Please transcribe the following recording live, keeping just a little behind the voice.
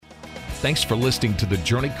Thanks for listening to the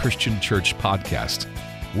Journey Christian Church podcast.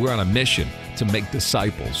 We're on a mission to make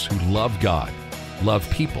disciples who love God, love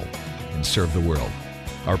people, and serve the world.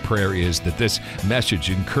 Our prayer is that this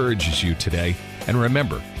message encourages you today. And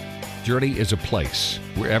remember, Journey is a place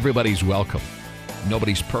where everybody's welcome,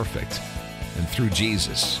 nobody's perfect, and through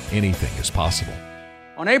Jesus, anything is possible.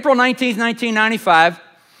 On April 19th, 1995,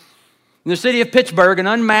 in the city of Pittsburgh, an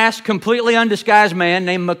unmasked, completely undisguised man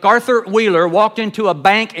named MacArthur Wheeler walked into a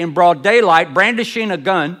bank in broad daylight, brandishing a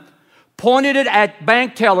gun, pointed it at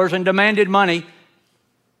bank tellers, and demanded money.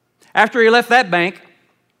 After he left that bank,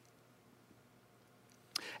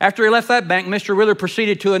 Mr. Wheeler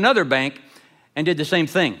proceeded to another bank and did the same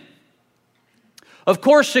thing. Of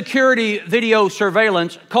course, security video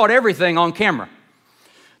surveillance caught everything on camera.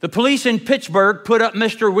 The police in Pittsburgh put up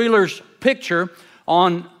Mr. Wheeler's picture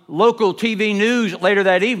on local TV news later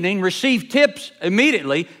that evening, received tips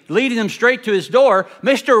immediately, leading them straight to his door.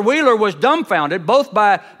 Mr. Wheeler was dumbfounded, both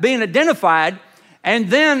by being identified and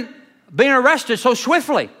then being arrested so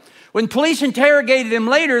swiftly. When police interrogated him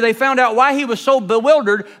later, they found out why he was so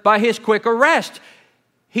bewildered by his quick arrest.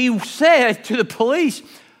 He said to the police,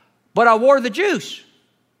 "But I wore the juice."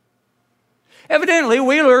 Evidently,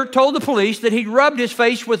 Wheeler told the police that he'd rubbed his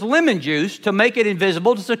face with lemon juice to make it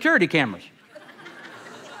invisible to security cameras.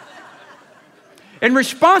 In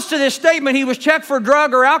response to this statement, he was checked for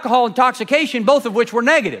drug or alcohol intoxication, both of which were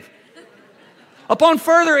negative. Upon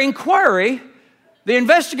further inquiry, the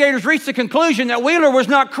investigators reached the conclusion that Wheeler was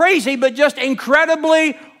not crazy, but just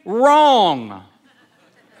incredibly wrong.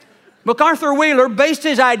 MacArthur Wheeler based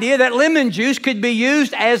his idea that lemon juice could be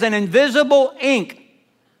used as an invisible ink,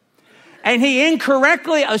 and he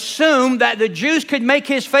incorrectly assumed that the juice could make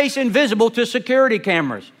his face invisible to security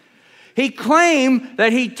cameras. He claimed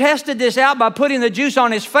that he tested this out by putting the juice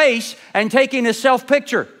on his face and taking a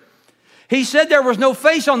self-picture. He said there was no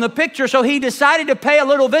face on the picture, so he decided to pay a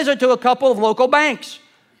little visit to a couple of local banks.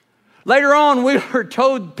 Later on, Wheeler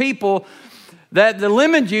told people that the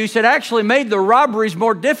lemon juice had actually made the robberies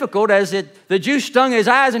more difficult as the juice stung his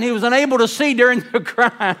eyes and he was unable to see during the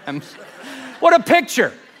crimes. What a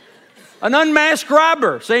picture. An unmasked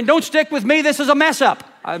robber saying, "Don't stick with me, this is a mess up."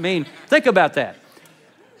 I mean, think about that.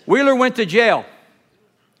 Wheeler went to jail,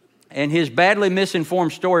 and his badly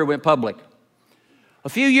misinformed story went public. A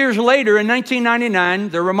few years later, in 1999,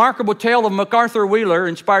 the remarkable tale of MacArthur Wheeler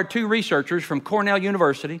inspired two researchers from Cornell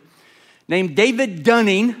University named David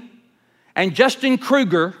Dunning and Justin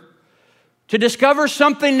Kruger to discover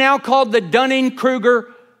something now called the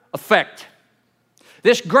Dunning-Kruger effect.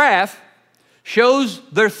 This graph shows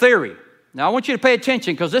their theory. Now, I want you to pay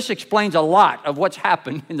attention because this explains a lot of what's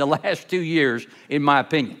happened in the last 2 years, in my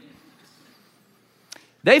opinion.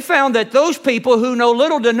 They found that those people who know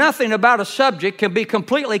little to nothing about a subject can be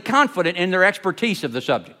completely confident in their expertise of the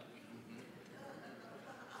subject.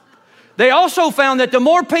 They also found that the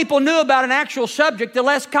more people knew about an actual subject, the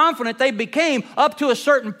less confident they became up to a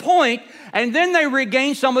certain point, and then they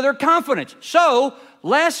regained some of their confidence. So,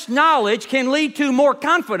 less knowledge can lead to more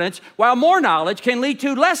confidence, while more knowledge can lead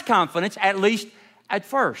to less confidence, at least at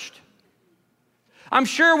first. I'm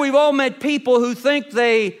sure we've all met people who think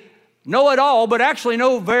they know it all, but actually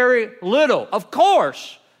know very little. Of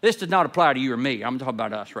course, this does not apply to you or me. I'm talking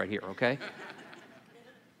about us right here, okay?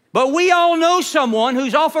 But we all know someone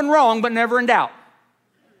who's often wrong, but never in doubt.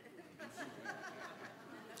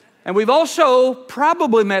 And we've also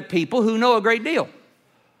probably met people who know a great deal,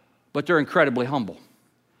 but they're incredibly humble.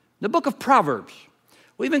 The book of Proverbs,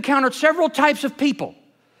 we've encountered several types of people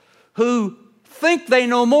who think they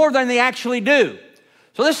know more than they actually do.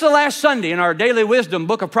 So this is the last Sunday in our Daily Wisdom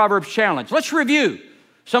Book of Proverbs Challenge. Let's review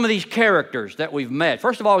some of these characters that we've met.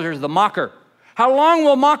 First of all, there's the mocker. How long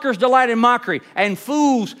will mockers delight in mockery, and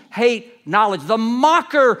fools hate knowledge? The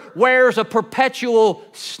mocker wears a perpetual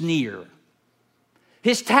sneer.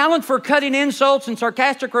 His talent for cutting insults and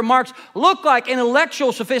sarcastic remarks look like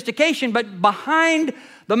intellectual sophistication, but behind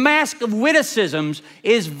the mask of witticisms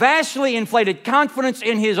is vastly inflated confidence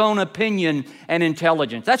in his own opinion and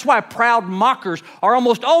intelligence. That's why proud mockers are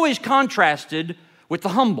almost always contrasted with the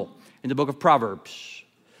humble in the book of Proverbs.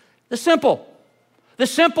 The simple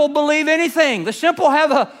believe anything. The simple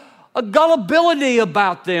have a gullibility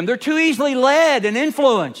about them. They're too easily led and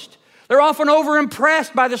influenced. They're often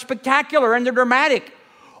overimpressed by the spectacular and the dramatic,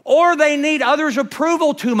 or they need others'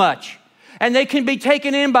 approval too much, and they can be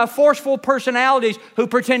taken in by forceful personalities who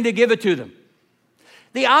pretend to give it to them.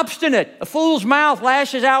 The obstinate, a fool's mouth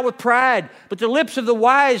lashes out with pride, but the lips of the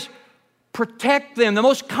wise protect them. The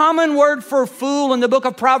most common word for fool in the book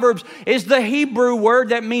of Proverbs is the Hebrew word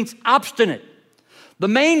that means obstinate. The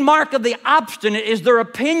main mark of the obstinate is their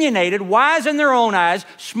opinionated, wise in their own eyes,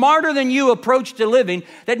 smarter than you approach to living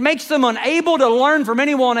that makes them unable to learn from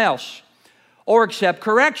anyone else or accept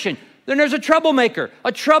correction. Then there's a troublemaker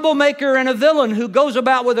and a villain who goes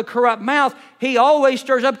about with a corrupt mouth. He always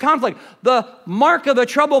stirs up conflict. The mark of a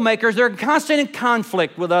troublemaker is they're in constant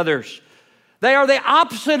conflict with others. They are the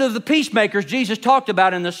opposite of the peacemakers Jesus talked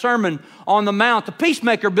about in the Sermon on the Mount. The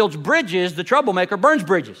peacemaker builds bridges, the troublemaker burns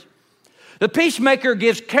bridges. The peacemaker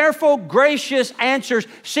gives careful, gracious answers,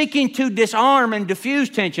 seeking to disarm and diffuse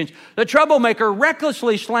tensions. The troublemaker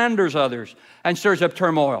recklessly slanders others and stirs up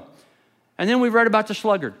turmoil. And then we read about the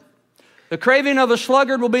sluggard. The craving of a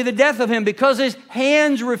sluggard will be the death of him because his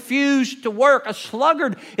hands refuse to work. A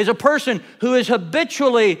sluggard is a person who is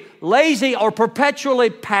habitually lazy or perpetually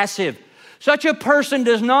passive. Such a person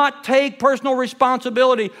does not take personal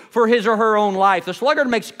responsibility for his or her own life. The sluggard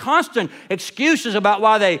makes constant excuses about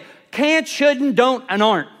why they can't, shouldn't, don't, and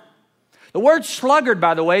aren't. The word sluggard,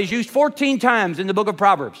 by the way, is used 14 times in the book of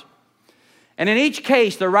Proverbs. And in each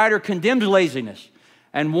case, the writer condemns laziness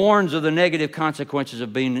and warns of the negative consequences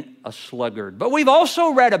of being a sluggard. But we've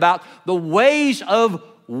also read about the ways of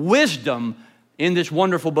wisdom in this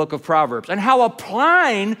wonderful book of Proverbs and how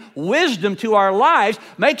applying wisdom to our lives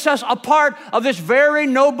makes us a part of this very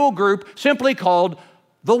noble group simply called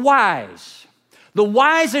the wise. The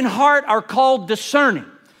wise in heart are called discerning,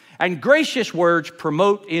 and gracious words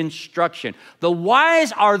promote instruction. The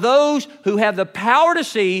wise are those who have the power to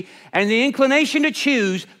see and the inclination to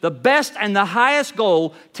choose the best and the highest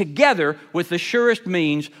goal together with the surest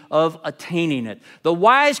means of attaining it. The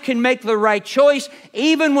wise can make the right choice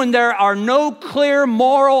even when there are no clear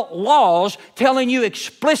moral laws telling you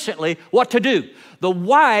explicitly what to do. The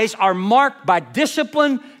wise are marked by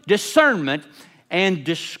discipline, discernment, and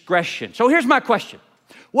discretion. So here's my question.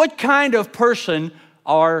 What kind of person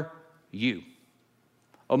are you?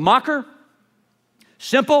 A mocker?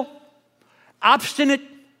 Simple? Obstinate?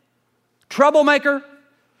 Troublemaker?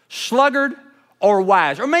 Sluggard? Or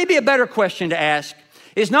wise? Or maybe a better question to ask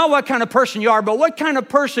is not what kind of person you are, but what kind of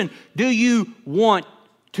person do you want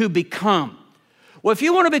to become? Well, if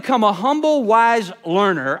you want to become a humble, wise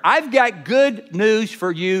learner, I've got good news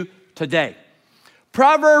for you today.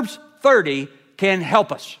 Proverbs 30 can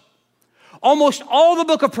help us. Almost all the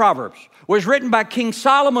book of Proverbs was written by King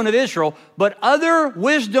Solomon of Israel, but other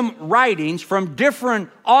wisdom writings from different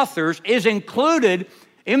authors is included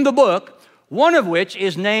in the book, one of which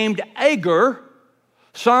is named Agur,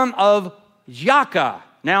 son of Jakeh.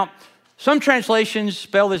 Now, some translations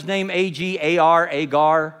spell his name A-G-A-R,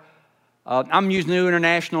 Agar. I'm using New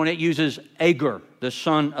International, and it uses Agur, the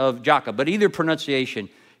son of Jakeh, but either pronunciation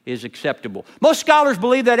is acceptable. Most scholars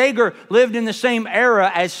believe that Agur lived in the same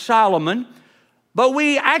era as Solomon, but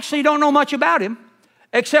we actually don't know much about him,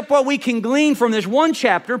 except what we can glean from this one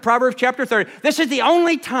chapter, Proverbs chapter 30. This is the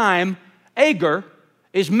only time Agur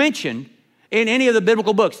is mentioned in any of the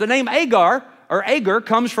biblical books. The name Agar, or Agur,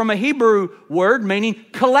 comes from a Hebrew word meaning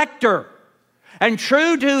collector. And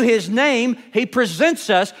true to his name, he presents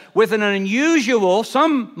us with an unusual,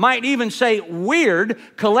 some might even say weird,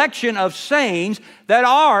 collection of sayings that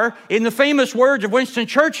are, in the famous words of Winston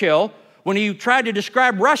Churchill, when he tried to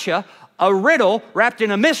describe Russia, a riddle wrapped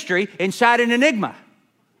in a mystery inside an enigma.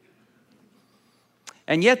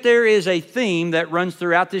 And yet there is a theme that runs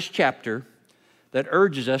throughout this chapter that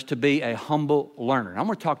urges us to be a humble learner. I'm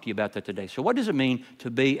going to talk to you about that today. So what does it mean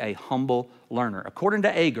to be a humble learner? According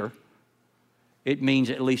to Agur, it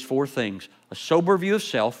means at least four things: a sober view of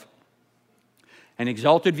self, an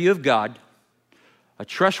exalted view of God, a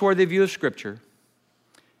trustworthy view of Scripture,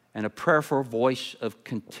 and a prayerful voice of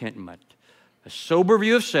contentment. A sober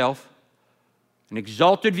view of self, an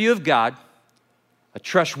exalted view of God, a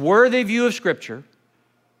trustworthy view of Scripture,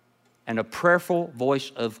 and a prayerful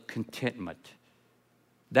voice of contentment.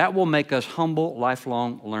 That will make us humble,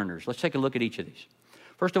 lifelong learners. Let's take a look at each of these.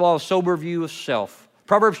 First of all, a sober view of self.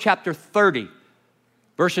 Proverbs chapter 30,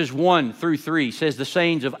 verses 1 through 3 says the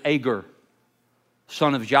sayings of Agur,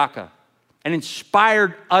 son of Jakeh, an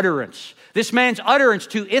inspired utterance. This man's utterance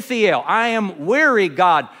to Ithiel: I am weary,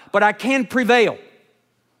 God, but I can prevail.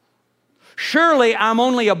 Surely I'm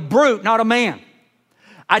only a brute, not a man.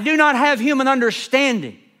 I do not have human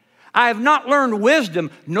understanding. I have not learned wisdom,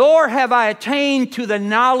 nor have I attained to the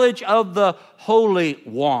knowledge of the Holy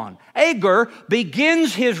One. Agur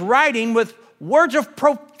begins his writing with words of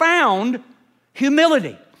profound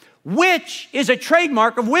humility, which is a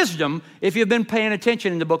trademark of wisdom if you've been paying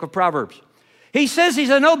attention in the book of Proverbs. He says he's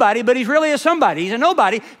a nobody, but he's really a somebody. He's a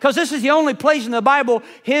nobody because this is the only place in the Bible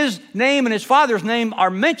his name and his father's name are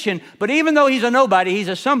mentioned. But even though he's a nobody, he's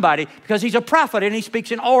a somebody because he's a prophet and he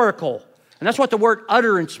speaks an oracle. And that's what the word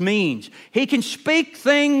utterance means. He can speak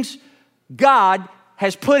things God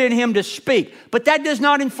has put in him to speak. But that does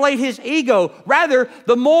not inflate his ego. Rather,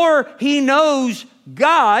 the more he knows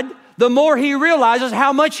God, the more he realizes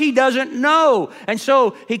how much he doesn't know. And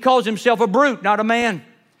so he calls himself a brute, not a man.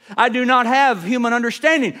 I do not have human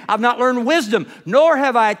understanding. I've not learned wisdom, nor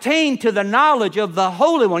have I attained to the knowledge of the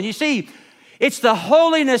Holy One. You see, it's the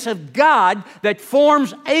holiness of God that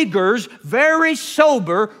forms Agar's very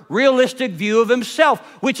sober, realistic view of himself,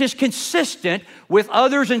 which is consistent with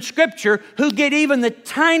others in Scripture who get even the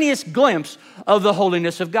tiniest glimpse of the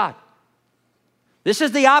holiness of God. This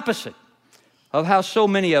is the opposite of how so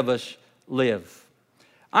many of us live.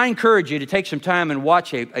 I encourage you to take some time and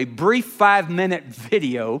watch a brief 5-minute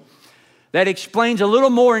video that explains a little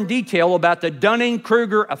more in detail about the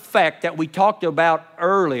Dunning-Kruger effect that we talked about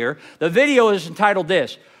earlier. The video is entitled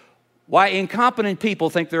this, Why Incompetent People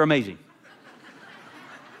Think They're Amazing.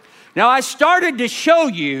 Now, I started to show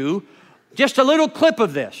you just a little clip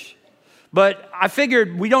of this, but I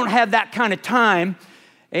figured we don't have that kind of time.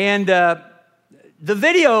 And the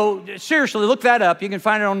video, seriously, look that up. You can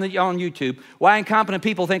find it on YouTube, Why Incompetent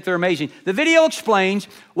People Think They're Amazing. The video explains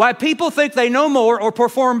why people think they know more or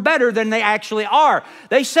perform better than they actually are.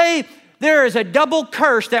 They say there is a double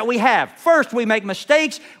curse that we have. First, we make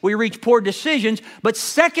mistakes, we reach poor decisions, but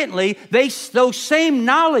secondly, those same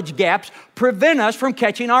knowledge gaps prevent us from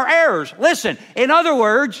catching our errors. Listen, in other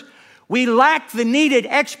words, we lack the needed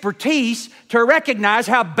expertise to recognize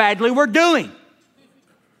how badly we're doing.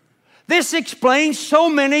 This explains so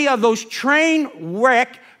many of those train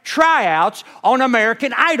wreck tryouts on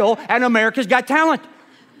American Idol and America's Got Talent,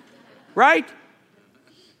 right?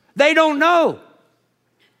 They don't know.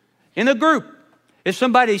 In a group, if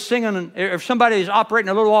somebody's singing, if somebody's operating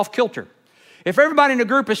a little off kilter, if everybody in the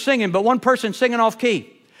group is singing but one person's singing off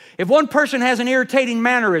key, if one person has an irritating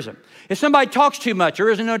mannerism, if somebody talks too much or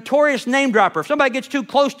is a notorious name dropper, if somebody gets too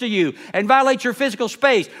close to you and violates your physical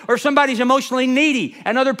space, or if somebody's emotionally needy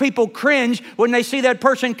and other people cringe when they see that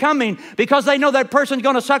person coming because they know that person's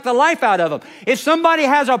going to suck the life out of them. If somebody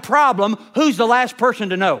has a problem, who's the last person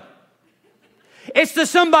to know? It's the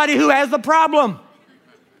somebody who has the problem.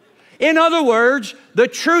 In other words, the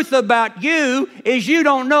truth about you is you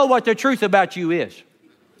don't know what the truth about you is.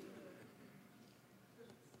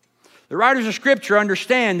 The writers of Scripture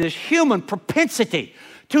understand this human propensity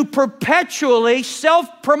to perpetually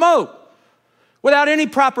self-promote without any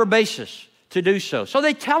proper basis to do so. So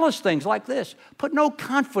they tell us things like this: put no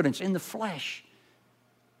confidence in the flesh.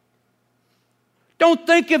 Don't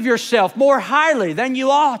think of yourself more highly than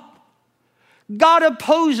you ought. God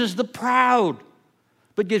opposes the proud,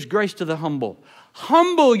 but gives grace to the humble.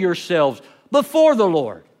 Humble yourselves before the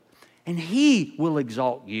Lord, and He will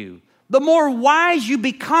exalt you. The more wise you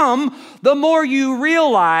become, the more you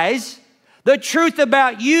realize the truth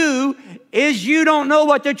about you is you don't know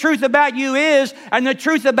what the truth about you is, and the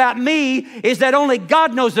truth about me is that only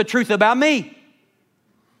God knows the truth about me.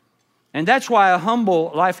 And that's why a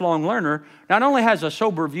humble, lifelong learner not only has a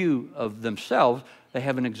sober view of themselves, they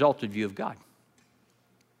have an exalted view of God.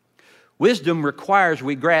 Wisdom requires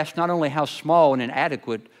we grasp not only how small and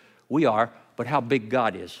inadequate we are, but how big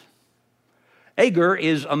God is. Agar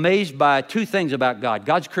is amazed by two things about God: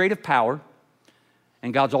 God's creative power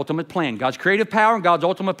and God's ultimate plan. God's creative power and God's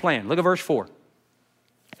ultimate plan. Look at verse 4.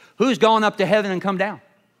 Who's gone up to heaven and come down?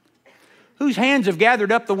 Whose hands have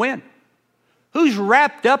gathered up the wind? Who's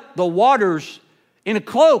wrapped up the waters in a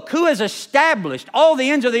cloak? Who has established all the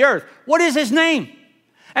ends of the earth? What is His name?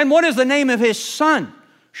 And what is the name of His Son?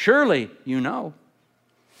 Surely you know.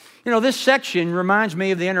 You know, this section reminds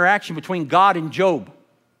me of the interaction between God and Job.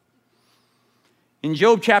 In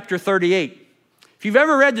Job chapter 38, if you've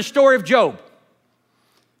ever read the story of Job,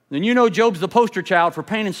 then you know Job's the poster child for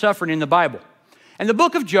pain and suffering in the Bible. And the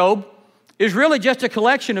book of Job is really just a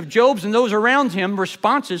collection of Job's and those around him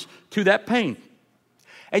responses to that pain.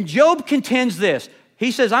 And Job contends this.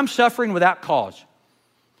 He says, I'm suffering without cause.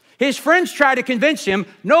 His friends try to convince him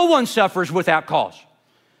no one suffers without cause.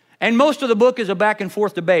 And most of the book is a back and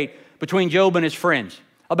forth debate between Job and his friends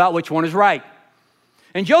about which one is right.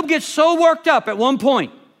 And Job gets so worked up at one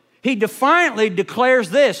point, he defiantly declares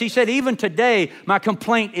this. He said, even today, my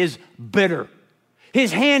complaint is bitter.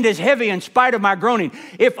 His hand is heavy in spite of my groaning.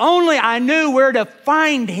 If only I knew where to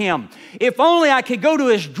find Him. If only I could go to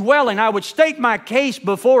His dwelling, I would state my case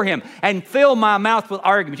before Him and fill my mouth with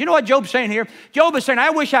arguments. You know what Job's saying here? Job is saying, I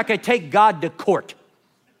wish I could take God to court.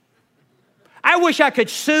 I wish I could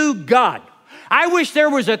sue God. I wish there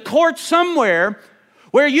was a court somewhere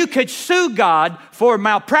where you could sue God for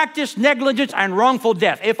malpractice, negligence, and wrongful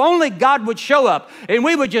death. If only God would show up and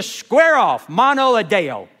we would just square off, mano a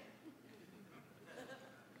deo.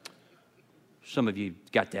 Some of you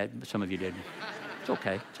got that, but some of you didn't. It's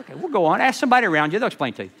okay. It's okay. We'll go on. Ask somebody around you. They'll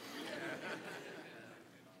explain to you.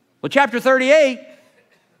 Well, chapter 38,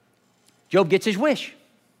 Job gets his wish.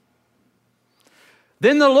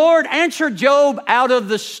 Then the Lord answered Job out of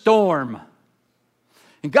the storm.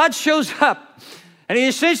 And God shows up, and he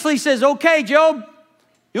essentially says, okay, Job,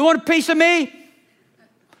 you want a piece of me?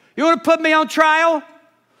 You want to put me on trial?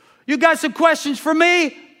 You got some questions for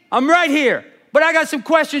me? I'm right here. But I got some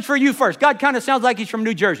questions for you first. God kind of sounds like he's from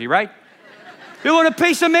New Jersey, right? You want a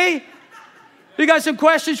piece of me? You got some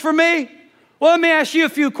questions for me? Well, let me ask you a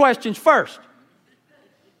few questions first.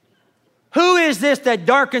 Who is this that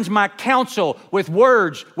darkens my counsel with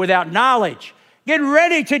words without knowledge? Get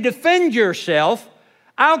ready to defend yourself.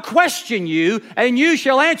 I'll question you, and you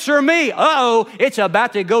shall answer me. Uh-oh, it's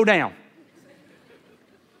about to go down.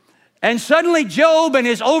 And suddenly Job and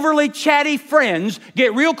his overly chatty friends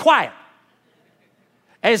get real quiet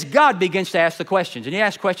as God begins to ask the questions. And he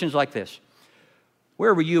asks questions like this.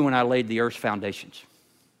 Where were you when I laid the earth's foundations?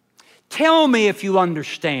 Tell me if you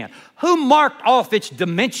understand. Who marked off its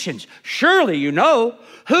dimensions? Surely you know.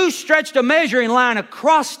 Who stretched a measuring line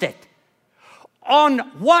across it? On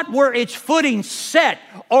what were its footings set?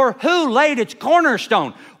 Or who laid its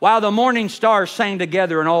cornerstone? While the morning stars sang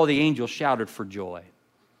together and all the angels shouted for joy.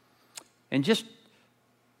 And just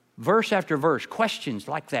verse after verse, questions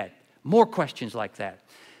like that. More questions like that.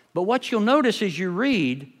 But what you'll notice as you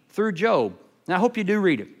read through Job, and I hope you do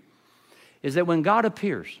read it, is that when God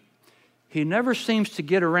appears, he never seems to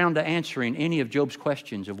get around to answering any of Job's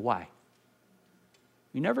questions of why.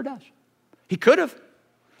 He never does. He could have.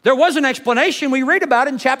 There was an explanation. We read about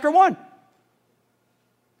it in chapter 1.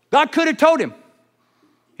 God could have told him.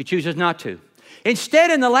 He chooses not to.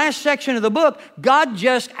 Instead, in the last section of the book, God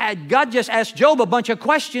just asked Job a bunch of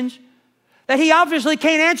questions that he obviously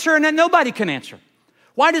can't answer and that nobody can answer.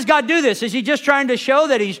 Why does God do this? Is he just trying to show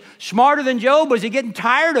that he's smarter than Job? Was he getting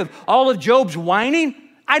tired of all of Job's whining?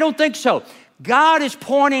 I don't think so. God is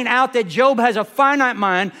pointing out that Job has a finite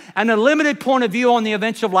mind and a limited point of view on the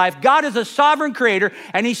events of life. God is a sovereign creator,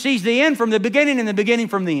 and he sees the end from the beginning and the beginning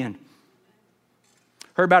from the end.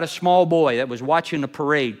 Heard about a small boy that was watching a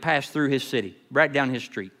parade pass through his city, right down his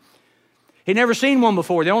street. He'd never seen one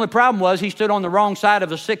before. The only problem was he stood on the wrong side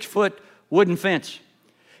of a 6-foot wooden fence.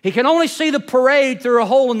 He could only see the parade through a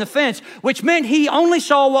hole in the fence, which meant he only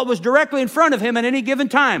saw what was directly in front of him at any given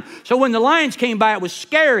time. So when the lions came by, it was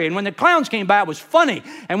scary. And when the clowns came by, it was funny.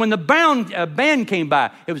 And when the band came by,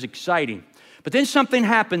 it was exciting. But then something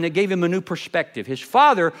happened that gave him a new perspective. His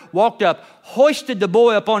father walked up, hoisted the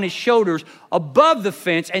boy up on his shoulders above the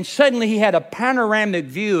fence, and suddenly he had a panoramic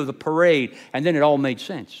view of the parade, and then it all made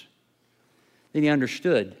sense. Then he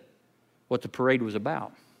understood what the parade was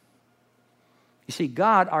about. You see,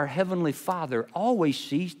 God, our Heavenly Father, always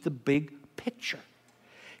sees the big picture.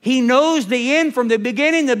 He knows the end from the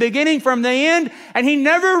beginning from the end, and he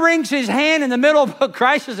never wrings his hand in the middle of a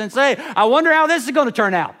crisis and say, I wonder how this is going to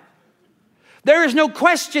turn out. There is no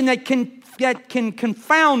question that can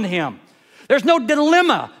confound him. There's no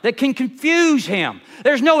dilemma that can confuse him.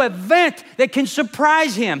 There's no event that can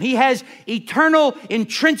surprise him. He has eternal,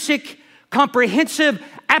 intrinsic, comprehensive,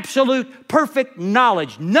 absolute, perfect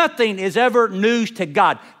knowledge. Nothing is ever news to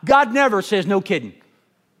God. God never says, no kidding.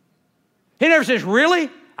 He never says, really?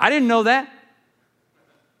 I didn't know that.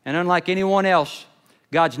 And unlike anyone else,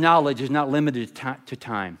 God's knowledge is not limited to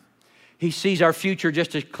time. He sees our future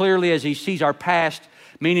just as clearly as he sees our past,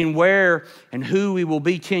 meaning where and who we will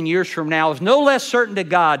be 10 years from now is no less certain to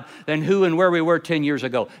God than who and where we were 10 years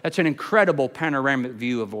ago. That's an incredible panoramic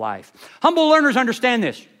view of life. Humble learners understand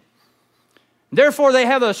this. Therefore, they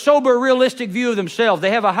have a sober, realistic view of themselves.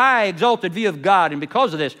 They have a high, exalted view of God. And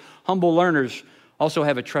because of this, humble learners also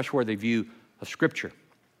have a trustworthy view of Scripture.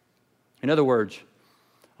 In other words,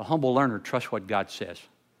 a humble learner trusts what God says.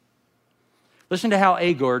 Listen to how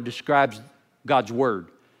Agur describes God's word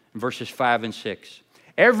in verses 5 and 6.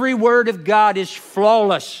 Every word of God is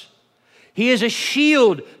flawless. He is a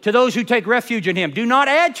shield to those who take refuge in him. Do not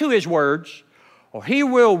add to his words, or he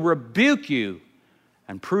will rebuke you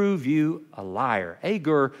and prove you a liar.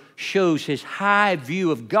 Agur shows his high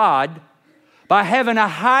view of God by having a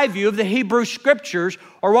high view of the Hebrew Scriptures,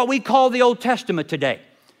 or what we call the Old Testament today.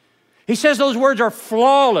 He says those words are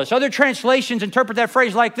flawless. Other translations interpret that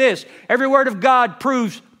phrase like this. Every word of God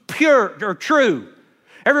proves pure or true.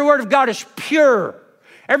 Every word of God is pure.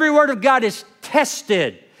 Every word of God is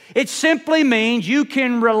tested. It simply means you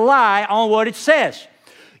can rely on what it says.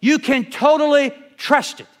 You can totally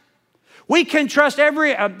trust it. We can trust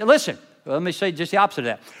listen, let me say just the opposite of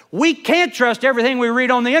that. We can't trust everything we read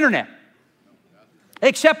on the internet.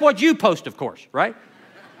 Except what you post, of course, right?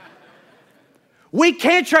 We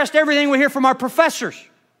can't trust everything we hear from our professors.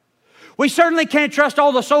 We certainly can't trust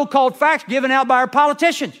all the so-called facts given out by our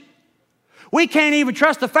politicians. We can't even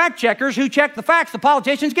trust the fact checkers who check the facts the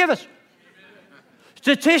politicians give us.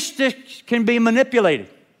 Statistics can be manipulated.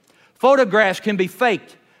 Photographs can be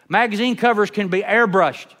faked. Magazine covers can be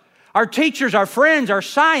airbrushed. Our teachers, our friends, our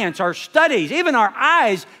science, our studies, even our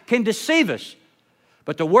eyes can deceive us.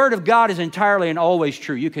 But the Word of God is entirely and always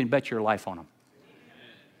true. You can bet your life on them.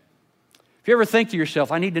 If you ever think to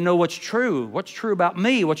yourself, I need to know what's true about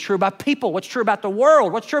me, what's true about people, what's true about the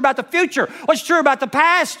world, what's true about the future, what's true about the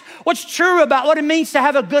past, what's true about what it means to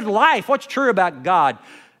have a good life, what's true about God,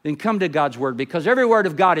 then come to God's Word, because every word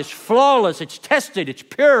of God is flawless, it's tested, it's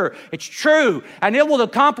pure, it's true, and it will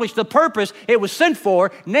accomplish the purpose it was sent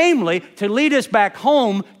for, namely to lead us back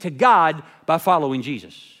home to God by following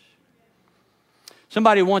Jesus.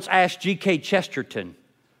 Somebody once asked G.K. Chesterton,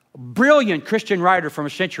 a brilliant Christian writer from a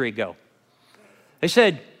century ago. They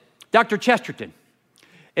said, Dr. Chesterton,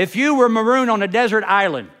 if you were marooned on a desert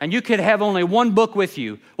island and you could have only one book with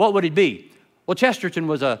you, what would it be? Well, Chesterton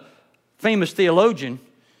was a famous theologian,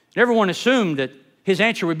 and everyone assumed that his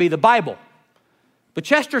answer would be the Bible. But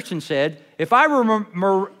Chesterton said, if I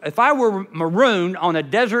were marooned on a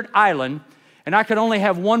desert island and I could only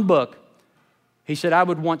have one book, he said, I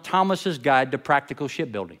would want Thomas's Guide to Practical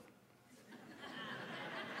Shipbuilding.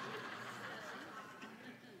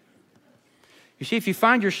 You see, if you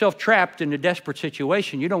find yourself trapped in a desperate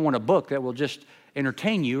situation, you don't want a book that will just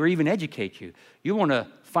entertain you or even educate you. You want to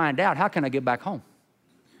find out, how can I get back home?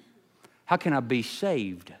 How can I be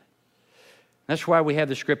saved? That's why we have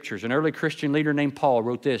the Scriptures. An early Christian leader named Paul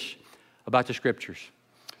wrote this about the Scriptures.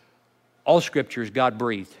 All Scripture is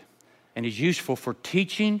God-breathed and is useful for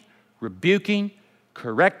teaching, rebuking,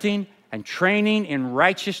 correcting, and training in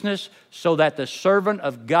righteousness, so that the servant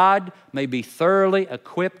of God may be thoroughly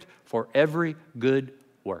equipped for every good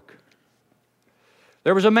work.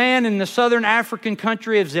 There was a man in the southern African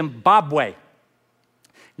country of Zimbabwe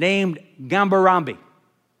named Gambarambi.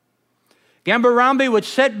 Gambarambi would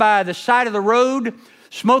sit by the side of the road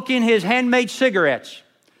smoking his handmade cigarettes,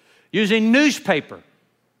 using newspaper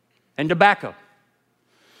and tobacco.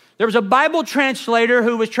 There was a Bible translator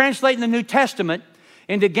who was translating the New Testament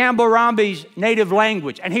into Gambarambi's native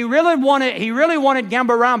language, and he really wanted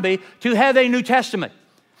Gambarambi to have a New Testament.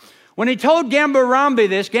 When he told Gambarambi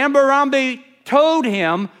this, Gambarambi told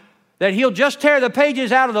him that he'll just tear the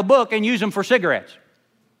pages out of the book and use them for cigarettes.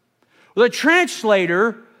 Well, the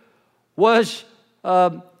translator was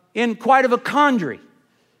in quite of a quandary.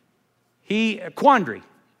 Quandary.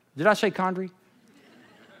 Did I say quandary?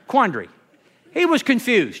 Quandary. He was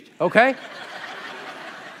confused, okay?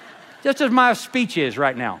 Just as my speech is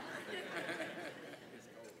right now.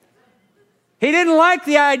 He didn't like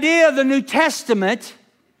the idea of the New Testament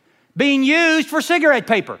being used for cigarette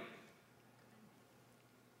paper.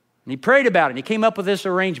 And he prayed about it, and he came up with this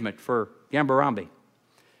arrangement for Gambarambi.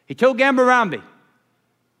 He told Gambarambi,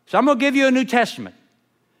 so I'm going to give you a New Testament,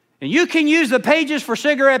 and you can use the pages for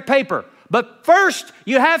cigarette paper, but first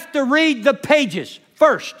you have to read the pages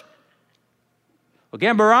first. Well,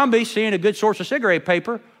 Gambarambi, seeing a good source of cigarette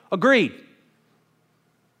paper, agreed.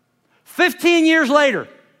 15 years later,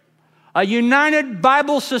 a United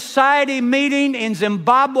Bible Society meeting in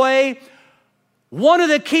Zimbabwe, one of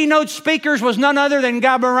the keynote speakers was none other than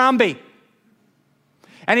Gambarambi.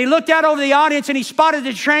 And he looked out over the audience and he spotted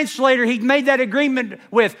the translator he'd made that agreement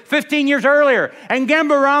with 15 years earlier. And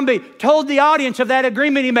Gambarambi told the audience of that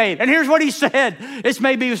agreement he made. And here's what he said. This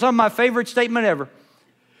may be some of my favorite statement ever.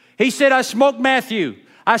 He said, I smoked Matthew,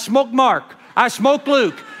 I smoked Mark, I smoked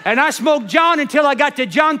Luke, and I smoked John until I got to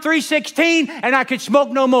John 3:16 and I could smoke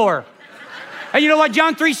no more. And you know what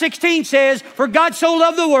John 3:16 says? For God so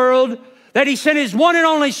loved the world that he sent his one and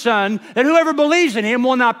only Son, that whoever believes in him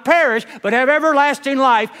will not perish, but have everlasting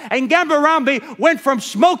life. And Gambarambi went from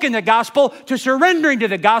smoking the gospel to surrendering to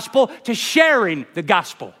the gospel to sharing the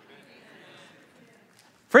gospel.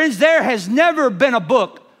 Friends, there has never been a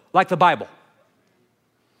book like the Bible.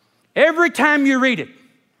 Every time you read it,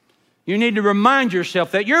 you need to remind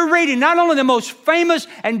yourself that you're reading not only the most famous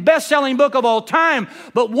and best-selling book of all time,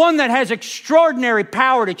 but one that has extraordinary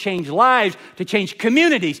power to change lives, to change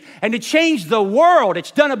communities, and to change the world.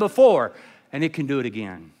 It's done it before, and it can do it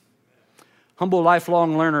again. Humble,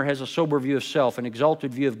 lifelong learner has a sober view of self, an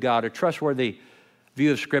exalted view of God, a trustworthy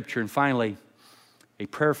view of Scripture, and finally, a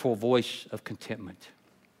prayerful voice of contentment.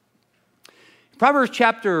 Proverbs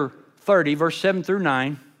chapter 30, verse 7 through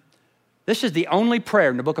 9, this is the only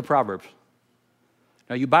prayer in the book of Proverbs.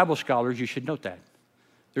 Now, you Bible scholars, you should note that.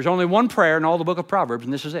 There's only one prayer in all the book of Proverbs,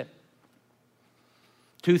 and this is it.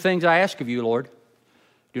 Two things I ask of you, Lord.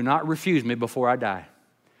 do not refuse me before I die.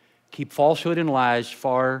 Keep falsehood and lies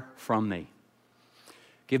far from me.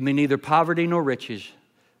 Give me neither poverty nor riches,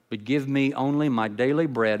 but give me only my daily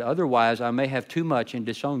bread. Otherwise, I may have too much and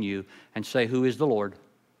disown you and say, who is the Lord?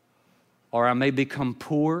 Or I may become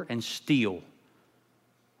poor and steal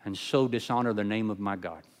and so dishonor the name of my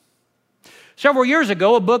God. Several years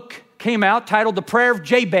ago, a book came out titled The Prayer of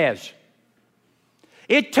Jabez.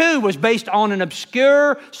 It too was based on an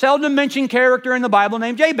obscure, seldom mentioned character in the Bible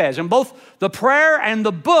named Jabez. And both the prayer and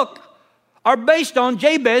the book are based on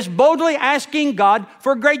Jabez boldly asking God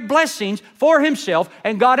for great blessings for himself,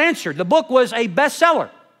 and God answered. The book was a bestseller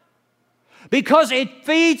because it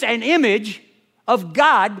feeds an image of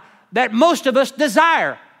God that most of us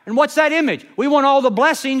desire. And what's that image? We want all the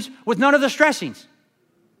blessings with none of the stressings.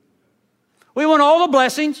 We want all the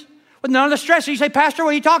blessings with none of the stressings. You say, Pastor, what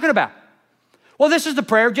are you talking about? Well, this is the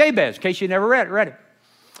prayer of Jabez, in case you never read it.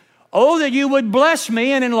 Oh, that you would bless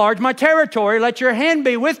me and enlarge my territory. Let your hand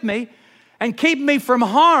be with me and keep me from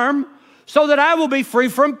harm so that I will be free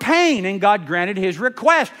from pain. And God granted his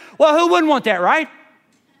request. Well, who wouldn't want that, right?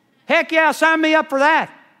 Heck yeah, sign me up for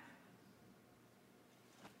that.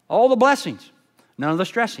 All the blessings, none of the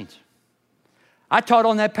stressings. I taught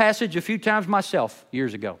on that passage a few times myself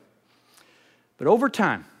years ago. But over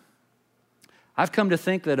time, I've come to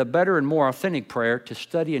think that a better and more authentic prayer to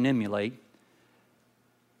study and emulate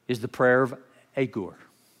is the prayer of Agur.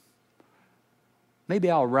 Maybe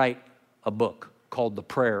I'll write a book called The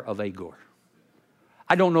Prayer of Agur.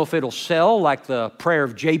 I don't know if it'll sell like the prayer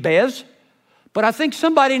of Jabez, but I think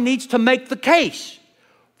somebody needs to make the case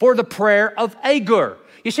for the prayer of Agur.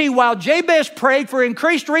 You see, while Jabez prayed for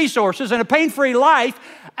increased resources and a pain-free life,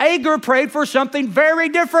 Agur prayed for something very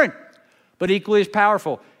different, but equally as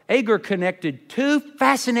powerful. Agur connected two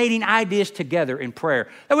fascinating ideas together in prayer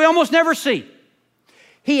that we almost never see.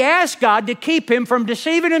 He asked God to keep him from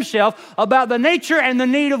deceiving himself about the nature and the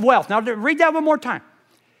need of wealth. Now, read that one more time.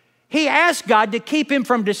 He asked God to keep him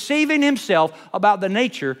from deceiving himself about the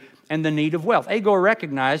nature and the need of wealth. Agur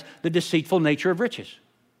recognized the deceitful nature of riches.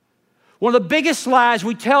 One of the biggest lies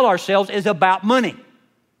we tell ourselves is about money.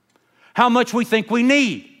 How much we think we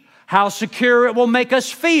need, how secure it will make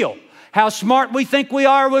us feel, how smart we think we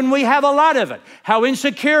are when we have a lot of it, how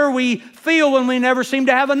insecure we feel when we never seem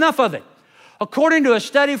to have enough of it. According to a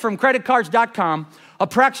study from creditcards.com,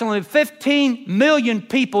 approximately 15 million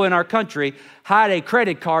people in our country hide a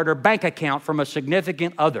credit card or bank account from a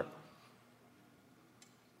significant other.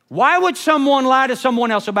 Why would someone lie to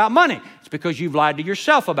someone else about money? It's because you've lied to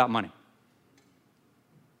yourself about money.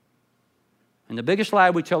 And the biggest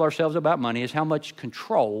lie we tell ourselves about money is how much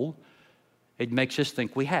control it makes us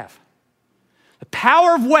think we have. The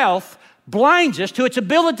power of wealth blinds us to its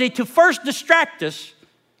ability to first distract us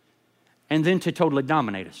and then to totally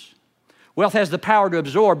dominate us. Wealth has the power to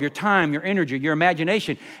absorb your time, your energy, your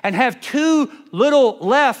imagination, and have too little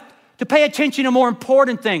left to pay attention to more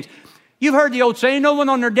important things. You've heard the old saying, no one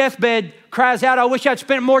on their deathbed cries out, I wish I'd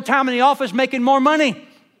spent more time in the office making more money.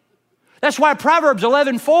 That's why Proverbs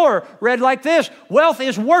 11:4 read like this, wealth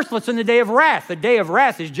is worthless in the day of wrath. The day of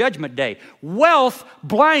wrath is judgment day. Wealth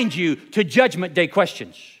blinds you to judgment day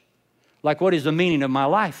questions. Like, what is the meaning of my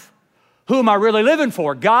life? Who am I really living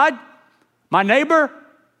for? God? My neighbor?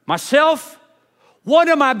 Myself? What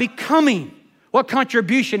am I becoming? What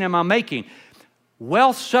contribution am I making?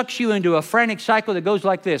 Wealth sucks you into a frantic cycle that goes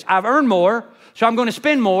like this. I've earned more, so I'm going to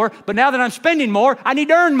spend more, but now that I'm spending more, I need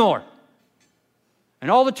to earn more. And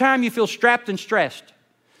all the time you feel strapped and stressed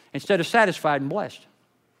instead of satisfied and blessed.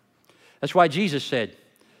 That's why Jesus said,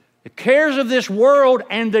 the cares of this world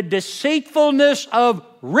and the deceitfulness of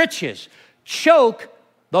riches choke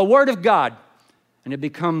the word of God, and it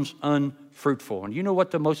becomes unfruitful. And you know what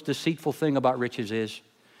the most deceitful thing about riches is?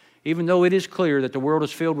 Even though it is clear that the world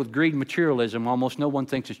is filled with greed and materialism, almost no one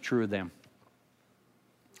thinks it's true of them.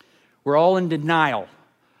 We're all in denial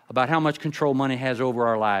about how much control money has over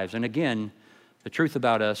our lives. And again, the truth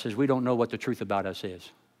about us is we don't know what the truth about us is.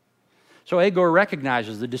 So Agur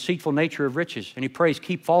recognizes the deceitful nature of riches, and he prays,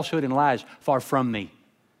 keep falsehood and lies far from me.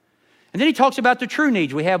 And then he talks about the true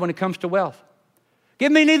needs we have when it comes to wealth.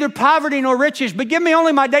 Give me neither poverty nor riches, but give me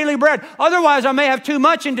only my daily bread. Otherwise, I may have too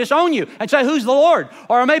much and disown you and say, who's the Lord?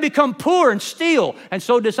 Or I may become poor and steal and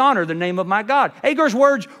so dishonor the name of my God. Agur's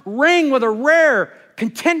words ring with a rare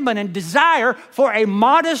contentment and desire for a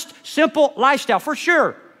modest, simple lifestyle, for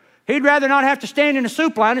sure. He'd rather not have to stand in a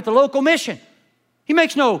soup line at the local mission. He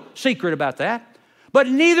makes no secret about that. But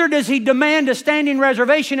neither does he demand a standing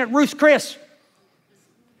reservation at Ruth's Chris.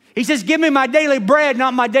 He says, give me my daily bread,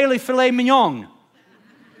 not my daily filet mignon.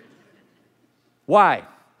 Why?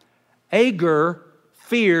 Agur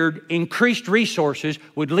feared increased resources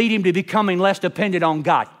would lead him to becoming less dependent on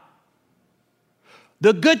God.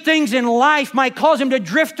 The good things in life might cause him to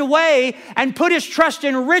drift away and put his trust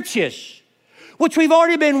in riches, which we've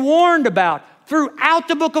already been warned about throughout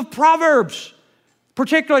the book of Proverbs,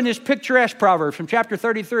 particularly in this picturesque Proverbs from chapter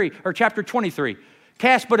 33 or chapter 23.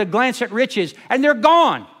 Cast but a glance at riches, and they're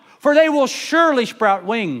gone, for they will surely sprout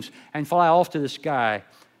wings and fly off to the sky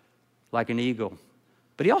like an eagle.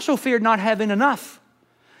 But he also feared not having enough,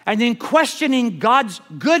 and then questioning God's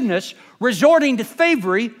goodness, resorting to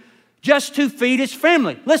thievery just to feed his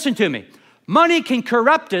family. Listen to me. Money can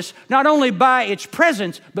corrupt us not only by its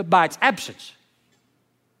presence, but by its absence.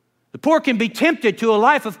 The poor can be tempted to a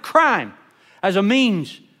life of crime as a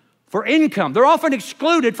means for income. They're often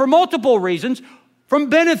excluded for multiple reasons from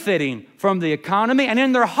benefiting from the economy, and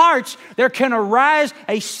in their hearts there can arise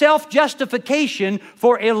a self-justification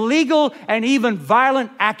for illegal and even violent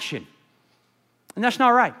action. And that's not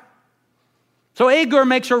right. So Agur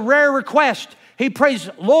makes a rare request. He prays,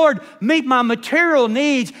 Lord, meet my material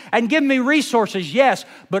needs and give me resources, yes,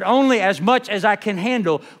 but only as much as I can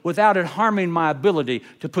handle without it harming my ability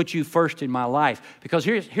to put you first in my life. Because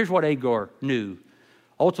here's what Agur knew.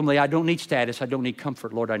 Ultimately, I don't need status. I don't need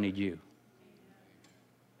comfort. Lord, I need you.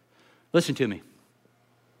 Listen to me.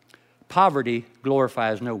 Poverty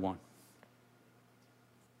glorifies no one.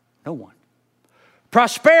 No one.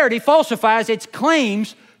 Prosperity falsifies its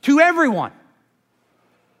claims to everyone.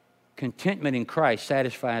 Contentment in Christ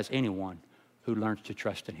satisfies anyone who learns to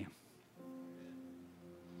trust in Him.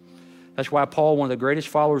 That's why Paul, one of the greatest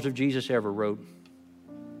followers of Jesus ever, wrote,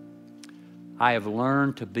 I have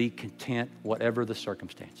learned to be content whatever the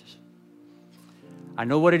circumstances. I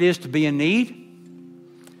know what it is to be in need.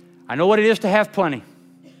 I know what it is to have plenty.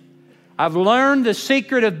 I've learned the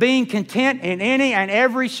secret of being content in any and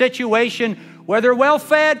every situation, whether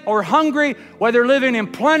well-fed or hungry, whether living in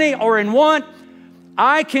plenty or in want.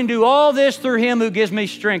 I can do all this through Him who gives me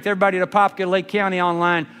strength. Everybody at Apopka, Lake County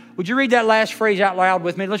online, would you read that last phrase out loud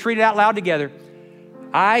with me? Let's read it out loud together.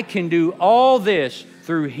 I can do all this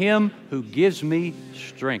through Him who gives me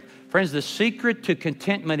strength. Friends, the secret to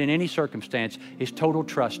contentment in any circumstance is total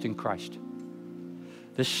trust in Christ.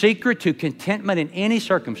 The secret to contentment in any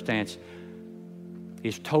circumstance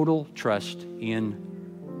is total trust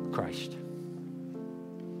in Christ.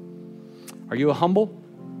 Are you a humble,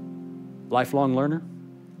 lifelong learner?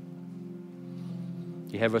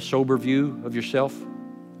 You have a sober view of yourself,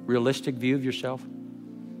 realistic view of yourself?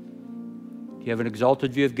 You have an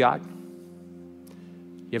exalted view of God?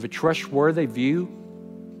 You have a trustworthy view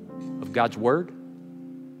of God's Word?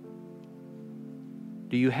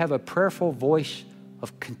 Do you have a prayerful voice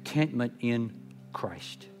of contentment in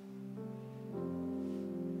Christ?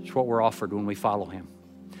 It's what we're offered when we follow Him.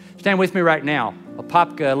 Stand with me right now.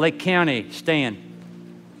 Apopka, Lake County, stand.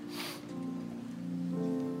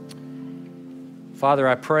 Father,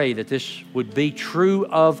 I pray that this would be true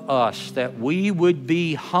of us, that we would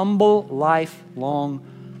be humble, lifelong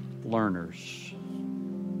learners.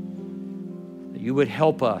 That you would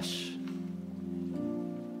help us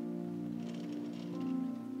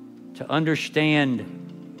to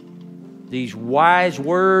understand these wise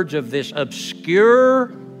words of this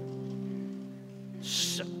obscure,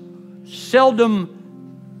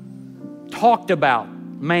 seldom talked about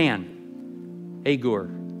man,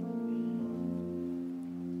 Agur.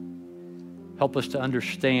 Help us to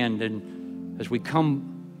understand, and as we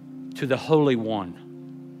come to the Holy One,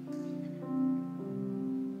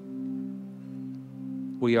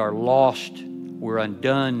 we are lost, we're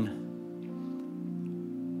undone,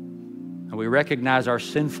 and we recognize our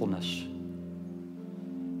sinfulness.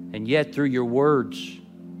 And yet, through your words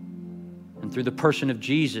and through the person of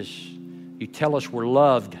Jesus, you tell us we're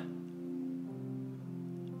loved.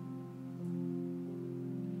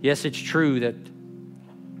 Yes, it's true that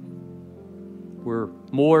we're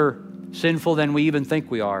more sinful than we even think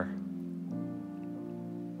we are.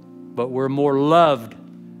 But we're more loved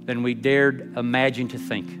than we dared imagine to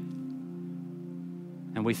think.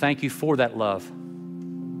 And we thank you for that love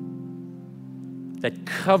that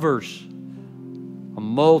covers a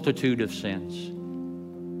multitude of sins.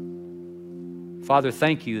 Father,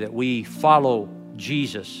 thank you that we follow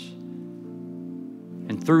Jesus.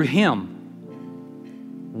 And through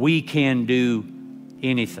Him, we can do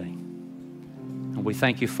anything. And we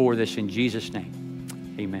thank you for this in Jesus' name.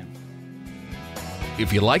 Amen.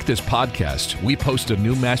 If you like this podcast, we post a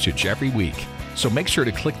new message every week. So make sure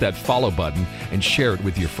to click that follow button and share it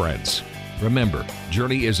with your friends. Remember,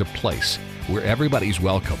 Journey is a place where everybody's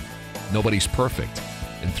welcome. Nobody's perfect.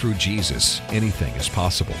 And through Jesus, anything is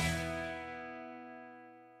possible.